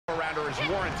around her is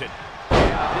warranted.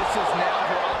 Yeah, this is now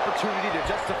her opportunity to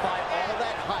justify all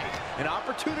that hype. An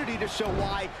opportunity to show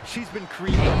why she's been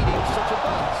creating such a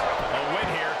buzz. A win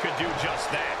here could do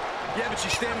just that. Yeah, but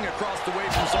she's standing across the way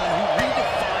from someone who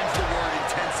redefines the word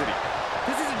intensity.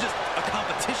 This isn't just a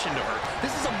competition to her.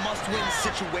 This is a must-win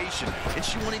situation, and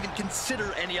she won't even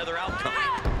consider any other outcome.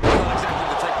 Not exactly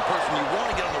the type of person you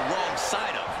want to get on the wrong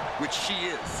side of, which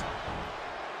she is.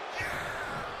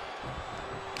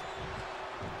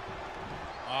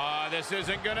 This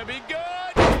isn't gonna be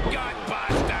good.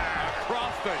 Gutbuster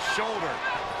across the shoulder.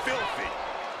 Filthy.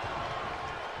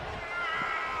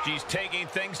 She's taking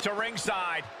things to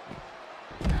ringside.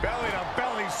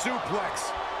 Belly-to-belly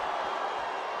suplex.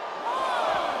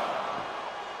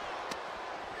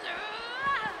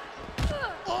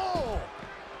 Oh!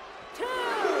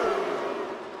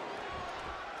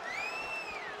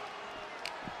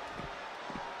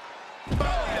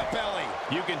 Belly-to-belly.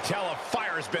 You can tell a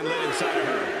fire's been lit inside of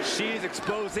her. She's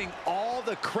exposing all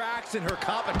the cracks in her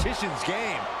competition's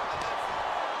game.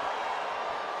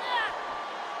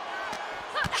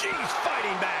 She's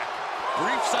fighting back.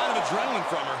 Brief sign of adrenaline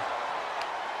from her.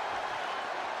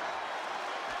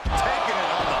 Taking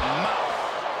it on the mouth.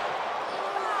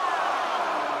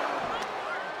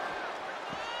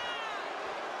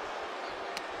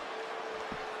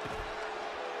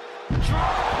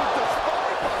 Drop with the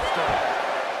spine buster.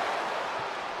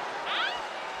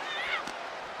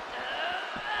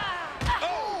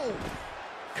 Oh!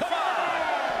 Come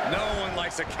on! No one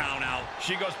likes a count out.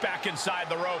 She goes back inside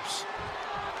the ropes.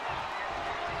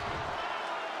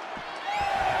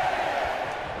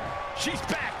 She's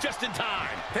back just in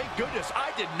time. Thank goodness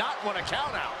I did not want to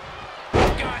count out.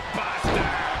 Gutbuster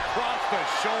across the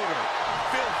shoulder.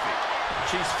 Filthy.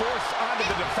 She's forced onto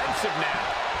the defensive now.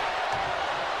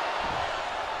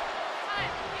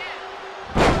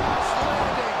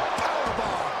 Landing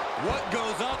powerbomb. What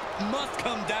goes up must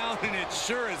come down, and it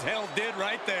sure as hell did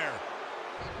right there.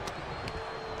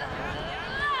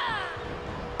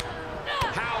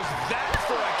 How's that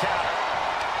for a counter?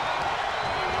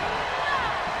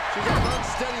 She's got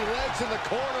unsteady legs in the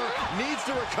corner. Needs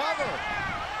to recover.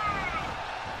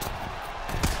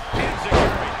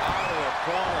 Enziguri out of the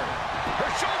corner.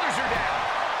 Her shoulders are down.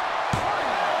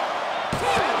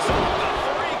 Sends on the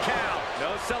 3 count.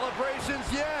 No celebrations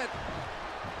yet.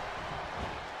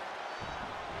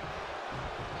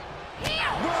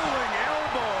 Rolling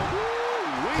elbow.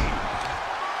 Woo-wee.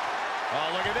 Oh,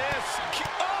 look at this.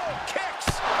 Oh,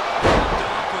 kicks.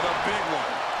 Down with a big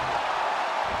one.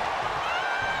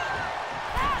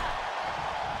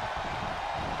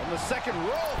 On the second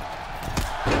rope.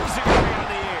 Enziguri on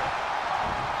the air.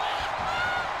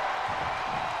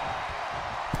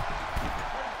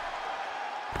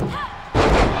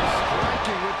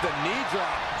 Striking with the knee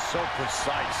drop. So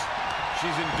precise.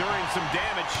 She's enduring some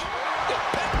damage. The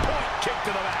pinpoint kick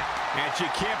to the back. And she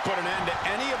can't put an end to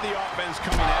any of the offense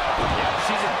coming out. Yeah,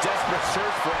 she's in desperate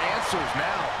search for answers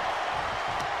now.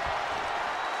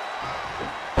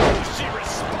 She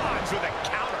responds with a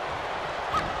counter.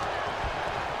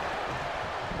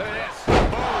 Look at this.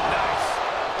 Boom, nice.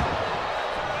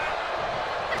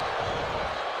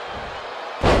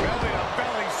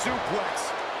 Belly-to-belly suplex.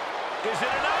 Is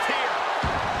it enough here?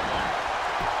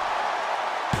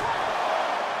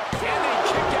 And they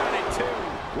kick out at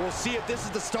 2. We'll see if this is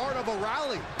the start of a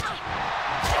rally.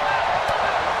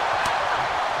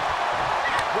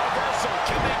 Reversal.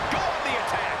 Can they go on the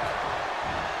attack?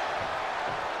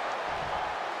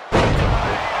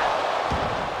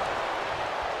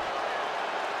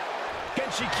 Can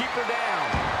she keep her down?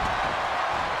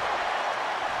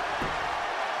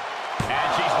 And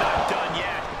she's not done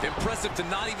yet. Impressive to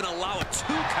not even allow a 2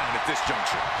 count at this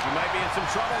juncture. She might be in some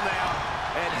trouble now.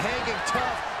 And hanging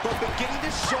tough, but beginning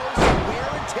to show some wear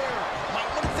and tear.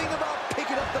 Might want to think about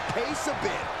picking up the pace a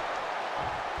bit.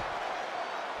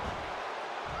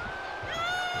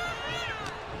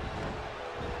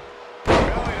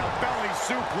 Belly-to-belly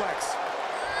suplex.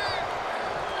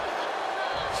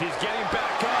 She's getting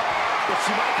back up, but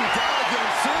she might be down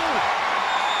again soon.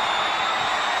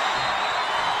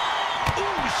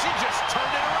 Ooh, she just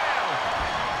turned it around.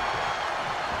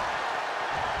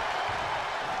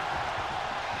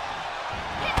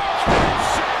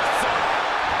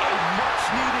 A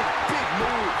much-needed big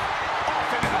move. Off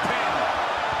into the pin.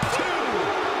 2.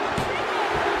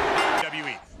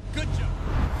 WWE. Good job.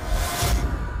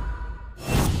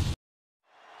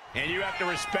 And you have to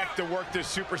respect the work this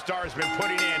superstar has been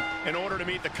putting in order to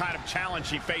meet the kind of challenge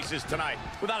she faces tonight.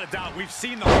 Without a doubt, we've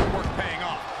seen the hard work paying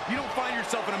off. You don't find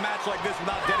yourself in a match like this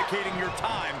without dedicating your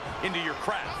time into your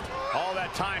craft. All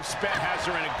that time spent has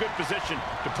her in a good position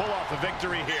to pull off a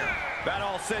victory here. That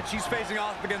all said, she's facing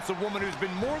off against a woman who's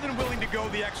been more than willing to go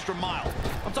the extra mile.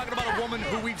 I'm talking about a woman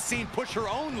who we've seen push her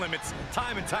own limits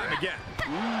time and time again.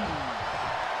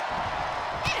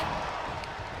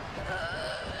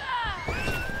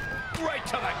 Right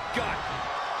to the gut.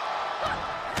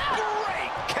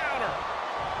 Great counter.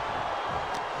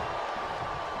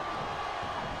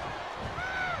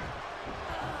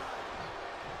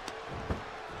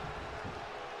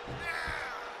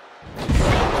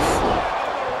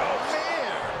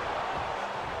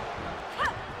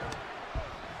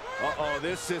 Uh-oh,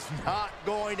 this is not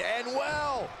going to end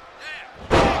well.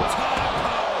 A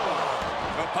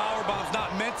powerbomb's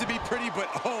not meant to be pretty, but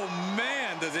oh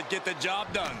man, does it get the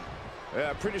job done.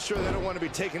 Yeah, pretty sure they don't want to be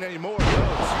taking any more of those.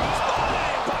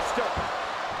 Buster.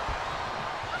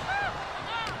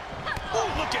 Oh,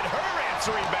 look at her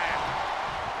answering back.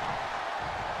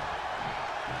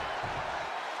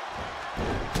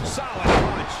 Solid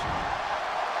punch.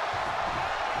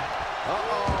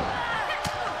 Uh-oh.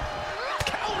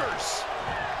 Counters.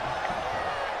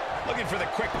 Looking for the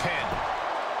quick pin.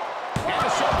 And the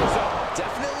shoulders up.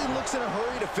 Definitely looks in a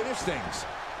hurry to finish things.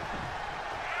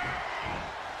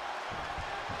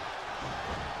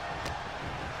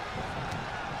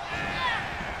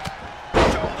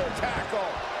 Shoulder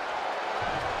tackle.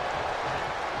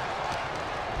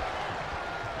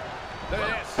 Look at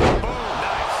this. Boom.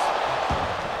 Nice.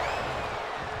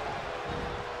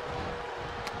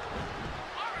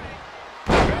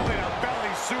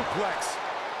 Belly-to-belly suplex.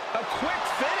 A quick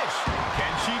finish.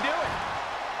 Can she do it?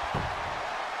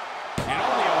 And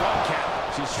only a 1 count.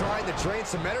 She's trying to drain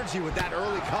some energy with that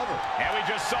early cover. And we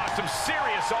just saw some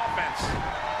serious offense.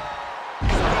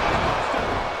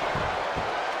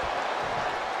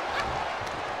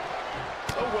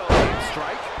 A well-aimed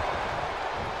strike.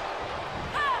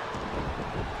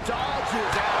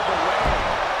 Dodges out of the way.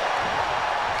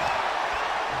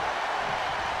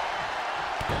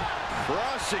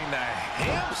 Crushing the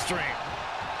hamstring.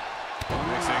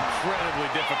 It's incredibly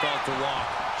difficult to walk.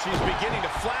 She's beginning to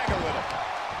flag a little.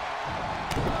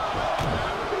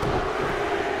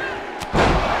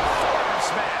 Forearm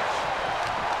smash.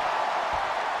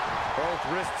 Both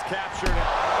wrists captured.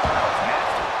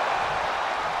 Nasty.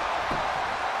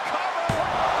 Cover.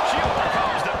 She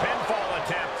overcomes the pinfall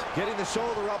attempt. Getting the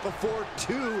shoulder up before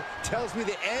 2 tells me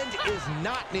the end is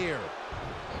not near.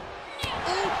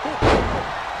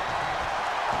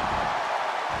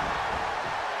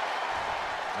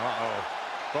 Uh-oh.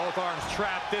 Both arms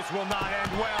trapped. This will not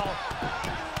end well.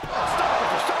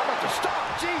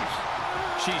 Stop, jeez.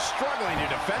 She's struggling to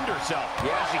defend herself.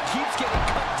 Yeah, she keeps getting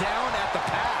cut down at the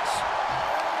pass.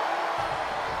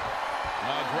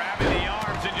 Grabbing the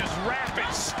arms and just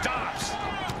rapid stops.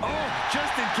 Oh,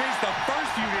 just in case the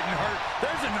first few didn't hurt,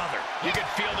 there's another. You can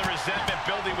feel the resentment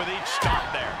building with each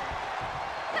stop there.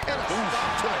 And a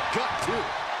stop to the gut, too.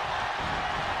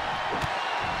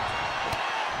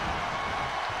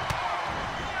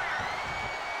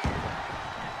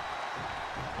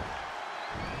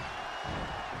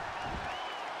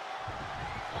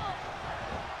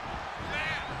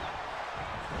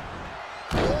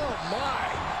 Oh, my.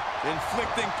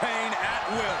 Inflicting pain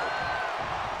at will.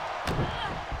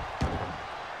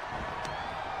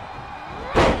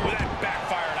 Ooh, that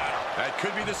backfired on her. That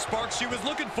could be the spark she was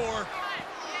looking for.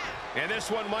 And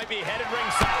this one might be headed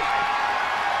ringside.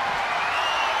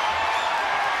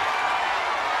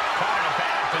 Caught in a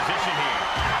bad position here.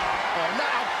 Oh,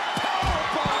 now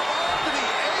powerbomb onto the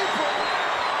apron.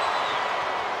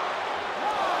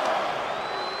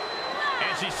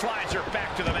 And she slides her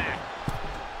back to the mat.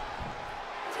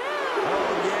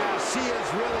 Oh, yeah, she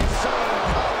is really showing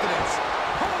confidence.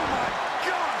 Oh my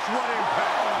gosh, what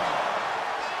impact!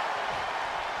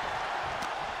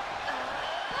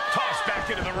 Tossed back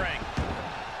into the ring.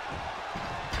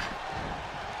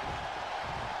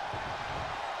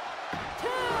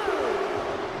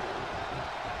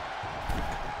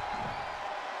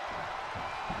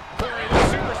 The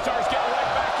superstars get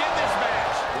right back in this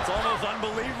match. It's almost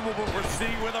unbelievable what we're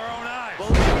seeing with our own eyes.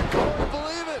 Believe it, Cole,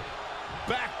 believe it.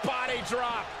 Back body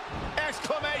drop.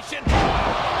 Exclamation. Buster.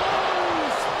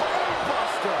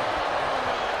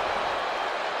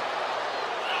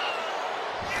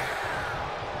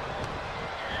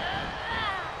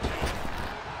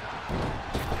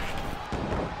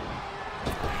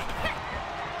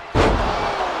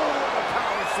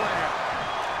 Power slam.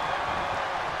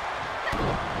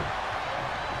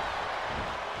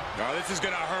 Oh, this is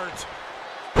gonna hurt.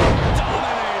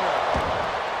 Dominator.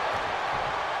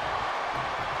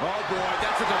 Oh, boy,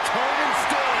 that's a determined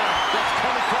stare that's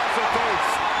come across her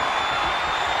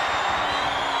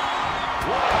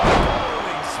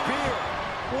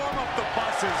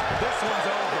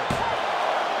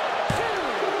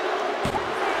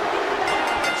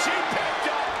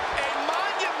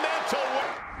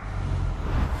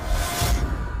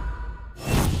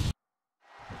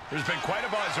quite a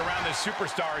buzz around this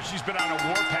superstar. She's been on a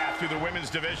warpath through the women's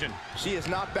division. She has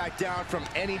not backed down from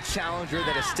any challenger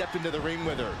that has stepped into the ring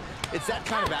with her. It's that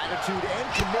kind of attitude and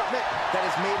commitment that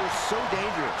has made her so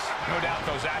dangerous. No doubt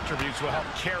those attributes will help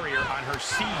carry her on her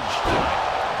siege.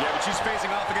 Yeah, but she's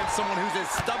facing off against someone who's as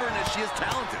stubborn as she is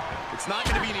talented. It's not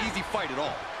going to be an easy fight at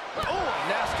all. Oh, a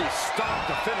nasty stop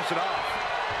to finish it off.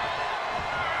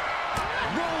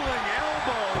 Rolling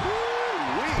elbow.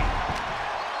 Woo-wee.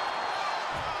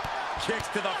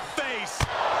 Kicks to the face.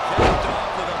 Capped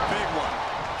off with a big one.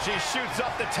 She shoots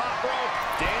up the top rope.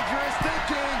 Dangerous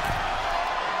thinking.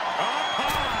 Up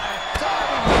high.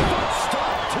 Diving foot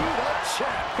stop to the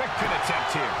chest. Quick pin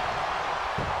attempt here.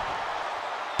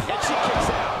 And she kicks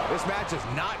out. This match is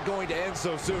not going to end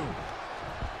so soon.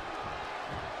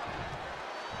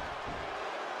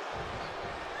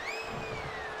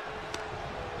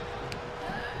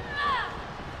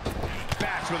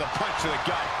 With a punch to the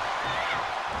gut.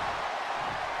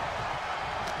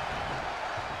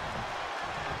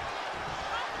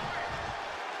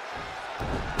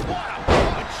 What a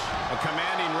punch! A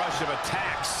commanding rush of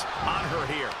attacks on her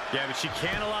here. Yeah, but she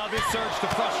can't allow this surge to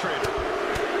frustrate her.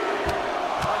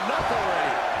 Enough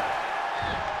already.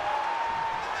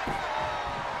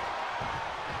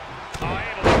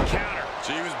 Able to counter.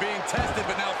 She was being tested,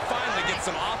 but now finally gets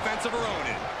some offense of her own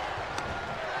in.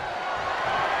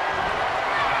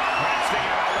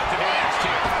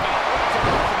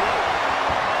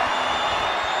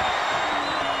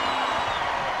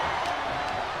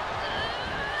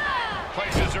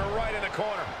 Places her right in the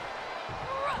corner.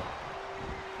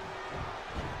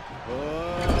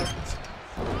 Overhead,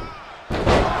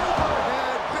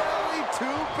 belly to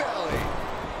belly.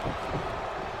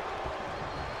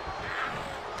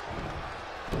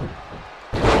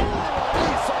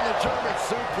 Release on the German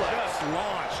suplex. Just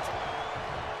launched.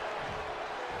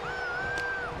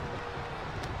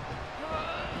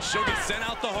 She'll get sent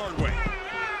out the hard way.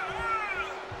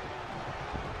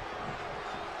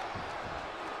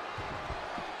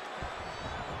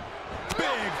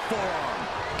 Big forearm.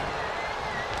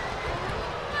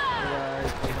 Hard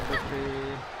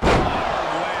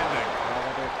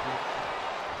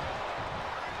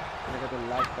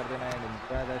landing.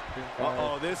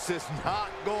 Uh-oh, this is not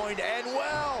going to end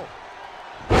well.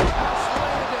 She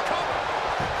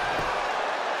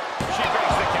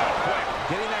breaks the count quick.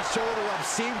 Getting that shoulder up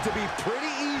seemed to be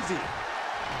pretty easy.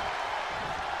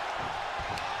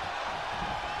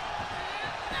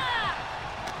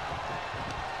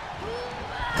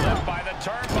 Left by the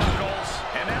turnbuckles.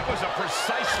 And that was a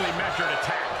precisely measured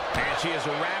attack. And she is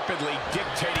rapidly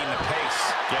dictating the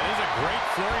pace. Yeah, this is a great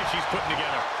flurry she's putting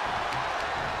together.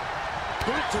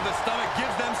 Boot to the stomach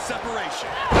gives them separation.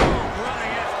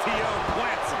 Running STO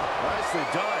plants him. Nicely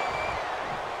done.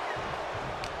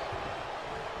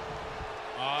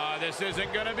 This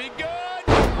isn't going to be good.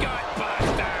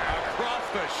 Gutbuster.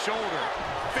 Across the shoulder.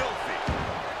 Filthy.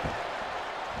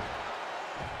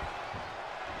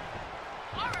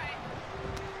 All right.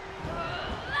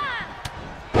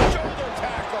 Shoulder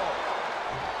tackle.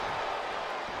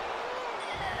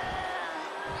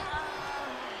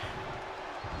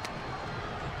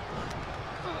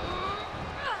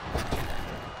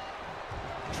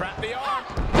 Trap the arm.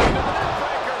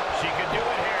 She can do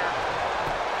it here.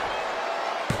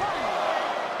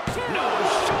 No,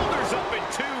 shoulders up in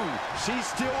two. She's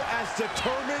still as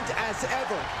determined as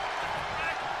ever.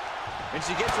 And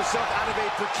she gets herself out of a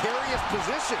precarious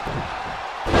position.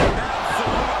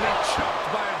 Absolutely choked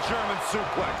by a German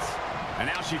suplex. And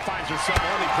now she finds herself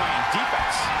only playing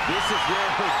defense. This is where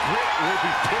her grit will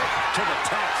be put to the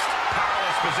test.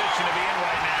 Powerless position to be in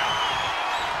right now.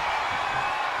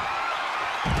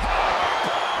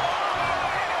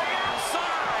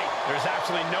 There's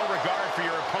absolutely no regard for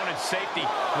your opponent's safety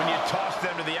when you toss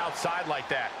them to the outside like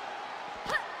that.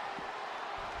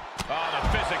 Oh, the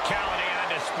physicality on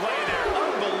display there.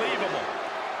 Unbelievable.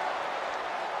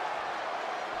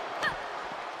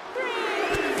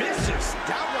 Vicious,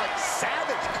 downright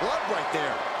savage club right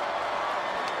there.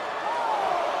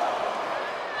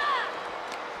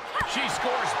 She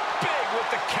scores big with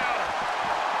the counter.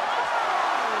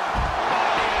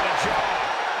 Body to the jaw.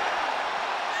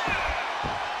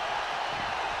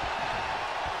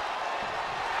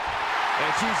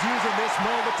 And she's using this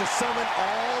moment to summon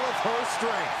all of her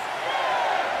strength.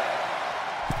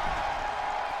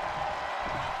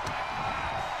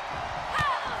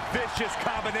 Vicious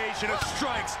combination of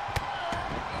strikes.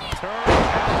 Turn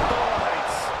out the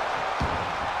lights.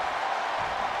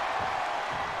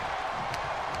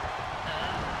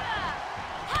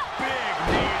 Big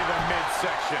knee to the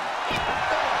midsection.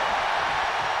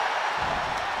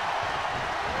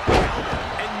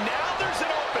 And now there's an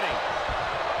opening.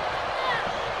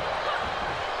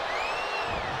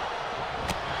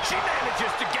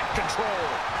 manages to get control.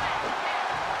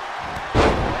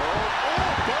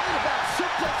 About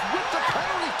suplex with the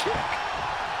penalty kick.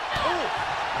 Oh,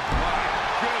 My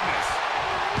goodness.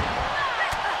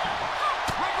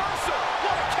 Reversal.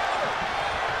 What a counter.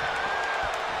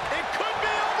 It could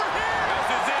be over here. This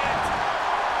is it.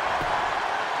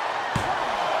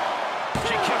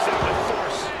 She kicks out with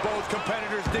force. Both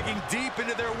competitors digging deep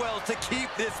into their well to keep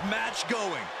this match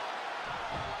going.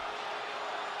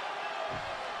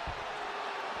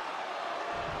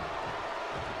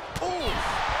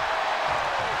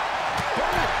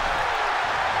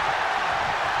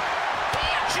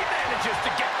 She manages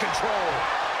to get control.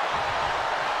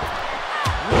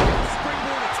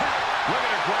 Springboard attack. Look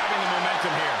at her grabbing the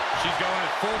momentum here. She's going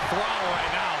at full throttle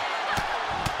right now.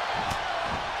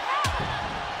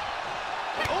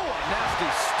 oh, a nasty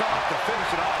stop to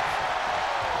finish it off.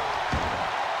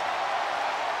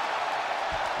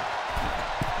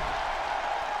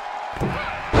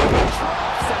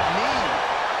 Drops that knee.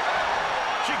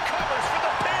 She covers for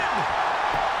the pin.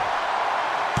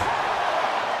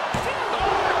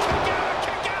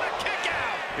 Kick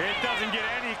out. It doesn't get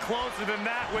any closer than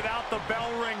that without the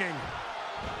bell ringing.